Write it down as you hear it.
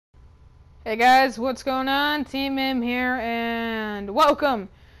Hey guys, what's going on? TMM here, and welcome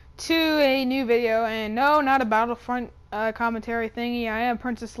to a new video. And no, not a Battlefront commentary thingy. I am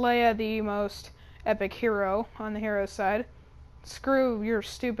Princess Leia, the most epic hero on the hero side. Screw your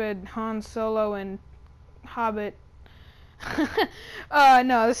stupid Han Solo and Hobbit.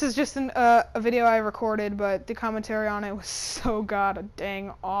 No, this is just a video I recorded, but the commentary on it was so god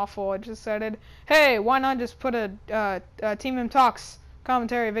dang awful. I just said, hey, why not just put a TMM Talks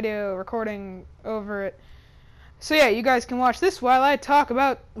commentary video recording over it? So yeah, you guys can watch this while I talk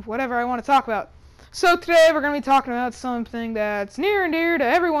about whatever I want to talk about. So today we're going to be talking about something that's near and dear to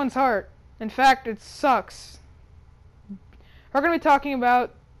everyone's heart. In fact, it sucks. We're going to be talking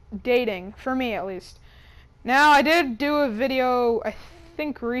about dating, for me at least. Now, I did do a video, I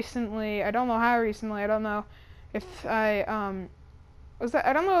think recently, I don't know how recently, I don't know if I,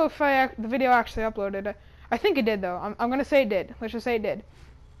 I don't know if the video actually uploaded. I think it did, though. I'm gonna say it did. Let's just say it did.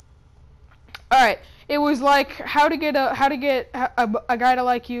 Alright, it was like how to get a guy to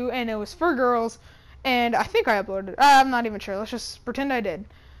like you, and it was for girls, and I think I uploaded it. I'm not even sure. Let's just pretend I did.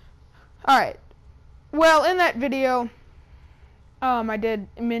 Alright, well, in that video, I did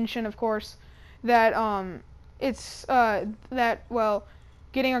mention, of course, that, it's that, well,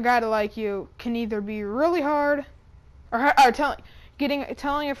 getting a guy to like you can either be really hard, or telling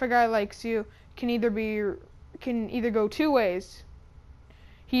if a guy likes you can either go two ways.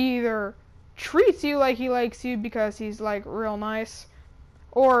 He either treats you like he likes you because he's like real nice,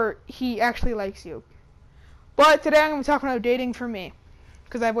 or he actually likes you. But today I'm gonna be talking about dating for me,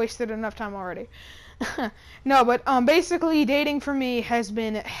 because I've wasted enough time already. No, but basically dating for me has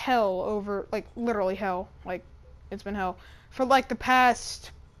been hell over, like, literally hell. Like, it's been hell for like the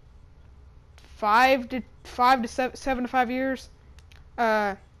past 7 to 5 years.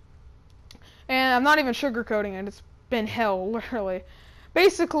 And I'm not even sugarcoating it. It's been hell, literally.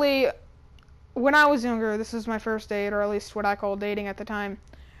 Basically, when I was younger, this was my first date, or at least what I called dating at the time.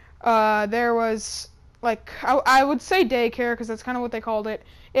 There was, like, I would say daycare, because that's kind of what they called it.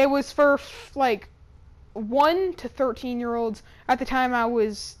 It was for, like, 1 to 13-year-olds. At the time, I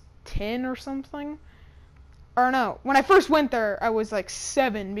was 10 or something. Or no, when I first went there, I was like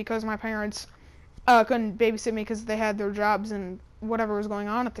 7 because my parents couldn't babysit me because they had their jobs and whatever was going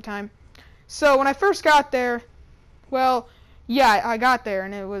on at the time. So when I first got there, well, yeah, I got there,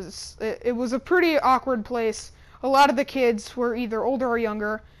 and it was a pretty awkward place. A lot of the kids were either older or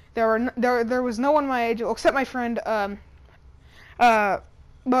younger. There was no one my age except my friend. But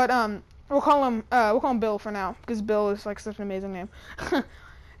we'll call him Bill for now, because Bill is like such an amazing name.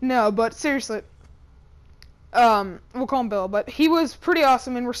 No, but seriously, we'll call him Bill. But he was pretty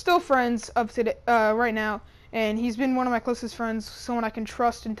awesome, and we're still friends up to right now. And he's been one of my closest friends, someone I can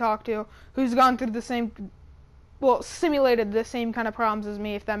trust and talk to, who's gone through the same, well, simulated the same kind of problems as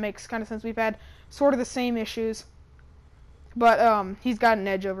me, if that makes kind of sense. We've had sort of the same issues, but he's got an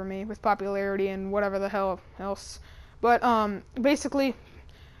edge over me with popularity and whatever the hell else. But basically,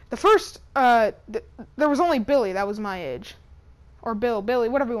 the first, there was only Billy that was my age, or Billy,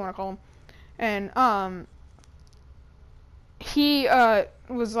 whatever you want to call him, and he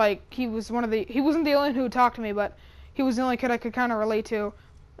was like, he wasn't the only one who would talk to me, but he was the only kid I could kind of relate to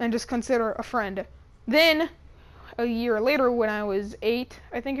and just consider a friend. Then, a year later, when I was 8,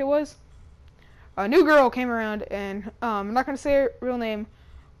 I think it was, a new girl came around, and I'm not gonna say her real name.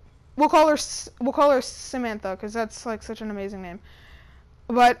 We'll call her Samantha, because that's like such an amazing name.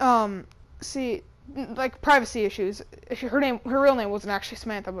 But see, like, privacy issues. Her real name wasn't actually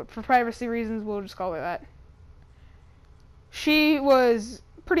Samantha, but for privacy reasons, we'll just call her that. She was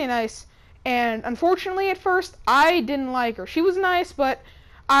pretty nice, and unfortunately at first I didn't like her. She was nice, but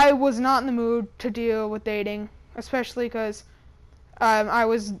I was not in the mood to deal with dating, especially because I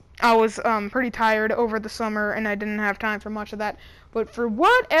was pretty tired over the summer, and I didn't have time for much of that. But for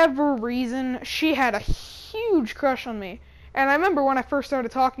whatever reason, she had a huge crush on me. And I remember when I first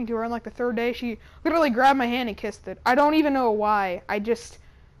started talking to her on like the 3rd day, she literally grabbed my hand and kissed it. I don't even know why.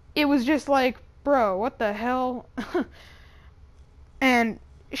 It was just like, bro, what the hell? And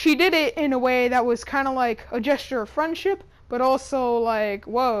she did it in a way that was kind of like a gesture of friendship, but also like,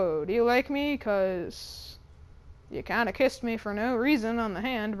 whoa, do you like me? 'Cause you kind of kissed me for no reason on the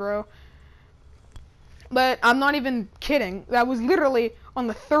hand, bro. But I'm not even kidding. That was literally on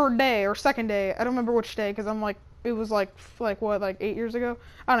the 3rd day or 2nd day. I don't remember which day, because I'm like, it was like what, like 8 years ago?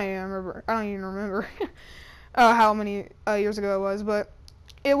 I don't even remember how many years ago it was, but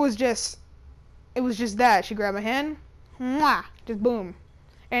it was just that. She grabbed my hand, mwah, just boom.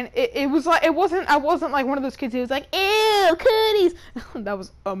 And it was like, I wasn't like one of those kids who was like, ew, cooties. That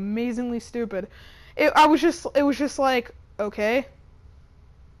was amazingly stupid. It was just like, okay,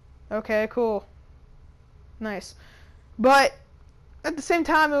 Okay, cool. Nice. But at the same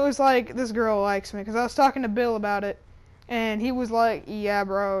time, it was like, this girl likes me, because I was talking to Bill about it, and he was like, yeah,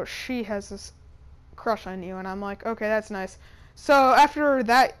 bro, she has this crush on you, and I'm like, okay, that's nice. So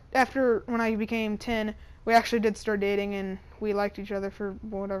after when I became 10, we actually did start dating, and we liked each other for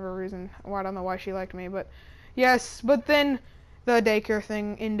whatever reason. Well, I don't know why she liked me, but yes. But then the daycare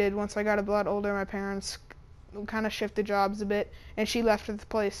thing ended once I got a lot older. My parents kind of shifted jobs a bit, and she left the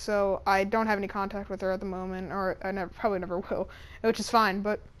place, so I don't have any contact with her at the moment, or I probably never will, which is fine.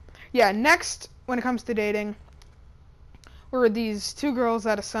 But yeah, next, when it comes to dating, were these two girls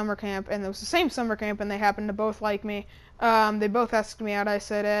at a summer camp, and it was the same summer camp, and they happened to both like me. They both asked me out. I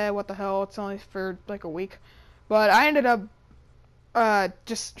said, what the hell, it's only for like a week. But I ended up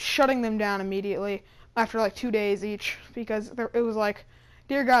just shutting them down immediately after like 2 days each, because it was like,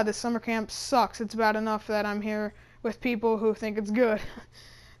 dear God, this summer camp sucks. It's bad enough that I'm here with people who think it's good.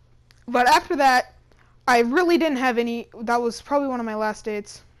 But after that, I really didn't have any. That was probably one of my last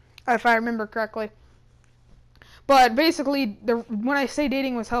dates, if I remember correctly. But basically, when I say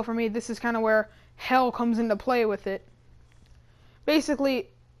dating was hell for me, this is kind of where hell comes into play with it. Basically,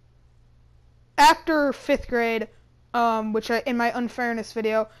 after 5th grade, which in my unfairness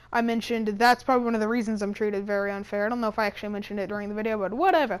video, I mentioned that's probably one of the reasons I'm treated very unfair. I don't know if I actually mentioned it during the video, but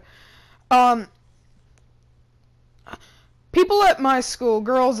whatever. People at my school,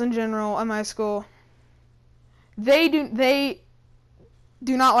 girls in general at my school, they do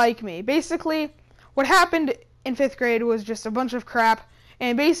not like me. Basically, what happened in 5th grade was just a bunch of crap,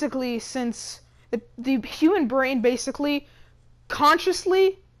 and basically, since the human brain basically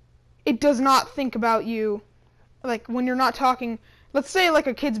consciously, it does not think about you, like when you're not talking. Let's say like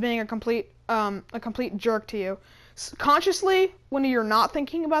a kid's being a complete jerk to you. Consciously, when you're not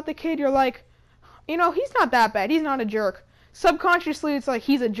thinking about the kid, you're like, he's not that bad. He's not a jerk. Subconsciously, it's like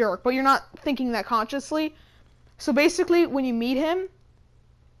he's a jerk, but you're not thinking that consciously. So basically, when you meet him,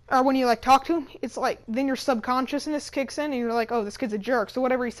 or when you like talk to him, it's like then your subconsciousness kicks in and you're like, oh, this kid's a jerk. So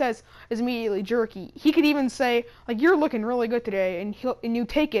whatever he says is immediately jerky. He could even say like, you're looking really good today, and you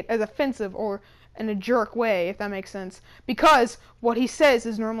take it as offensive or in a jerk way, if that makes sense, because what he says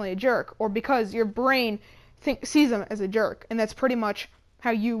is normally a jerk, or because your brain sees him as a jerk, and that's pretty much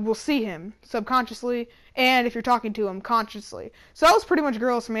how you will see him subconsciously, and if you're talking to him consciously. So that was pretty much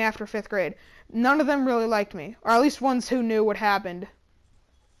girls for me after 5th grade. None of them really liked me, or at least ones who knew what happened.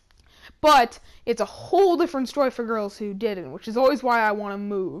 But it's a whole different story for girls who didn't, which is always why I want to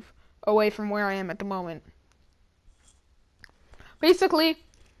move away from where I am at the moment. Basically,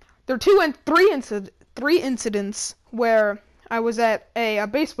 there are three incidents where I was at a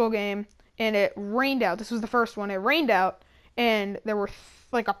baseball game and it rained out. This was the first one. It rained out, and there were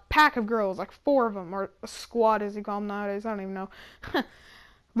like a pack of girls, like 4 of them, or a squad as you call them nowadays. I don't even know.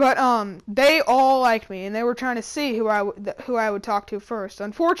 But they all liked me, and they were trying to see who I would talk to first.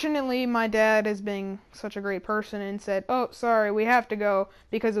 Unfortunately, my dad is being such a great person and said, "Oh, sorry, we have to go,"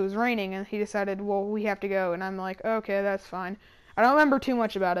 because it was raining, and he decided, well, we have to go, and I'm like, okay, that's fine. I don't remember too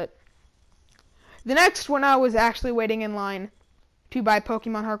much about it. The next, when I was actually waiting in line to buy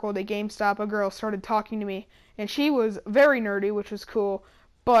Pokemon Heart Gold at GameStop, a girl started talking to me, and she was very nerdy, which was cool,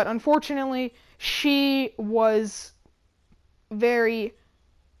 but unfortunately, she was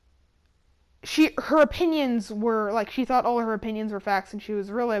her opinions were, like, she thought all her opinions were facts, and she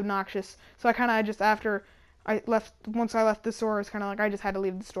was really obnoxious, so I kind of just, once I left the store, it was kind of like I just had to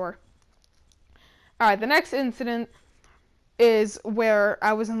leave the store. Alright, the next incident is where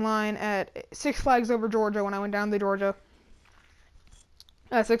I was in line at Six Flags Over Georgia when I went down to Georgia.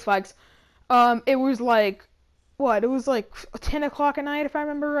 Six Flags. It was like, it was like 10 o'clock at night, if I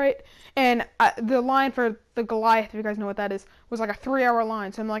remember right, and the line for the Goliath, if you guys know what that is, was like a 3-hour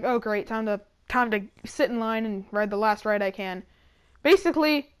line, so I'm like, oh great, time to sit in line and ride the last ride I can.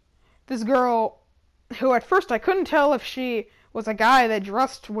 Basically, this girl, who at first I couldn't tell if she was a guy that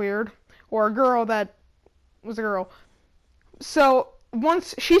dressed weird, or a girl that was a girl. So,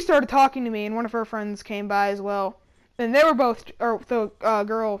 once she started talking to me, and one of her friends came by as well, and they were both, or the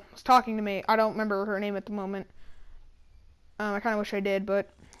girl was talking to me. I don't remember her name at the moment. I kind of wish I did, but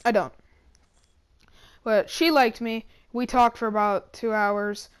I don't. But she liked me. We talked for about 2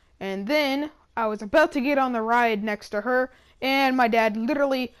 hours, and then I was about to get on the ride next to her, and my dad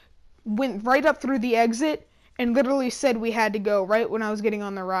literally went right up through the exit and literally said we had to go right when I was getting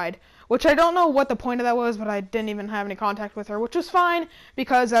on the ride. Which I don't know what the point of that was, but I didn't even have any contact with her, which was fine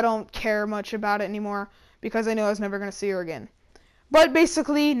because I don't care much about it anymore, because I knew I was never going to see her again. But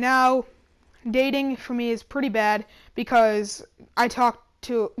basically, now, dating for me is pretty bad because I talk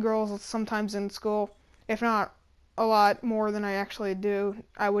to girls sometimes in school, if not a lot more than I actually do.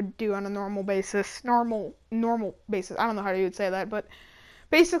 I would do on a normal basis. Normal basis. I don't know how you would say that, but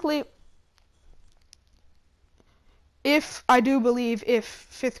basically, if I do believe if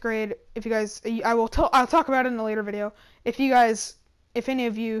 5th grade, if you guys, I'll talk about it in a later video. If any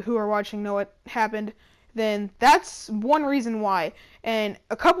of you who are watching know what happened, then that's one reason why. And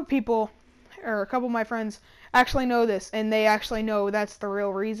a couple of my friends actually know this, and they actually know that's the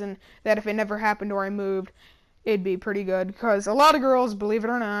real reason, that if it never happened or I moved, it'd be pretty good. Because a lot of girls, believe it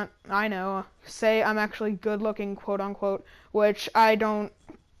or not, I know, say I'm actually good looking, quote unquote, which I don't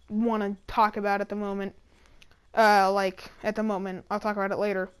want to talk about at the moment. At the moment, I'll talk about it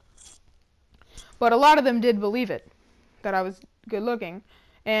later. But a lot of them did believe it, that I was good looking.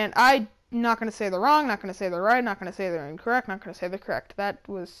 And I'm not going to say they're wrong, not going to say they're right, not going to say they're incorrect, not going to say they're correct. That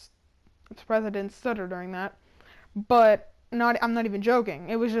was, the president stuttered during that. But I'm not even joking.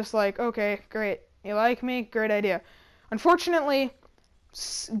 It was just like, okay, great. You like me? Great idea. Unfortunately,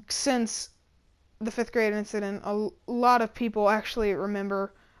 since the 5th grade incident, a lot of people actually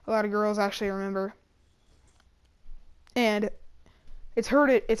remember, a lot of girls actually remember. And it's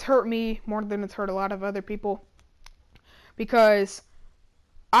hurt me more than it's hurt a lot of other people, because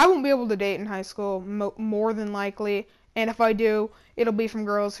I won't be able to date in high school, more than likely, and if I do, it'll be from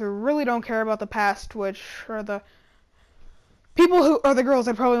girls who really don't care about the past, which are the people who are the girls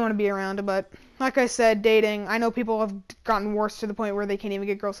I probably want to be around. But like I said, dating, I know people have gotten worse to the point where they can't even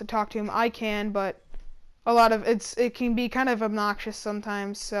get girls to talk to them. I can, but a lot of it can be kind of obnoxious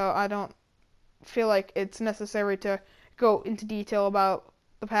sometimes, so I don't feel like it's necessary to go into detail about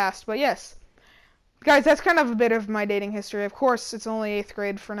the past. But yes, guys, that's kind of a bit of my dating history. Of course, it's only 8th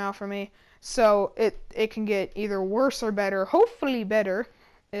grade for now for me, so it can get either worse or better. Hopefully better.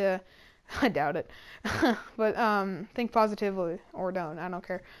 I doubt it. But think positively, or don't. I don't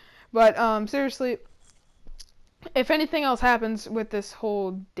care. But seriously, if anything else happens with this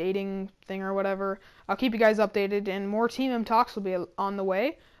whole dating thing or whatever, I'll keep you guys updated, and more TMM Talks will be on the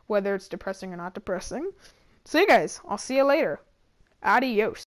way, whether it's depressing or not depressing. So you guys, I'll see you later.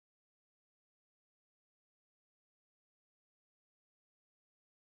 Adios.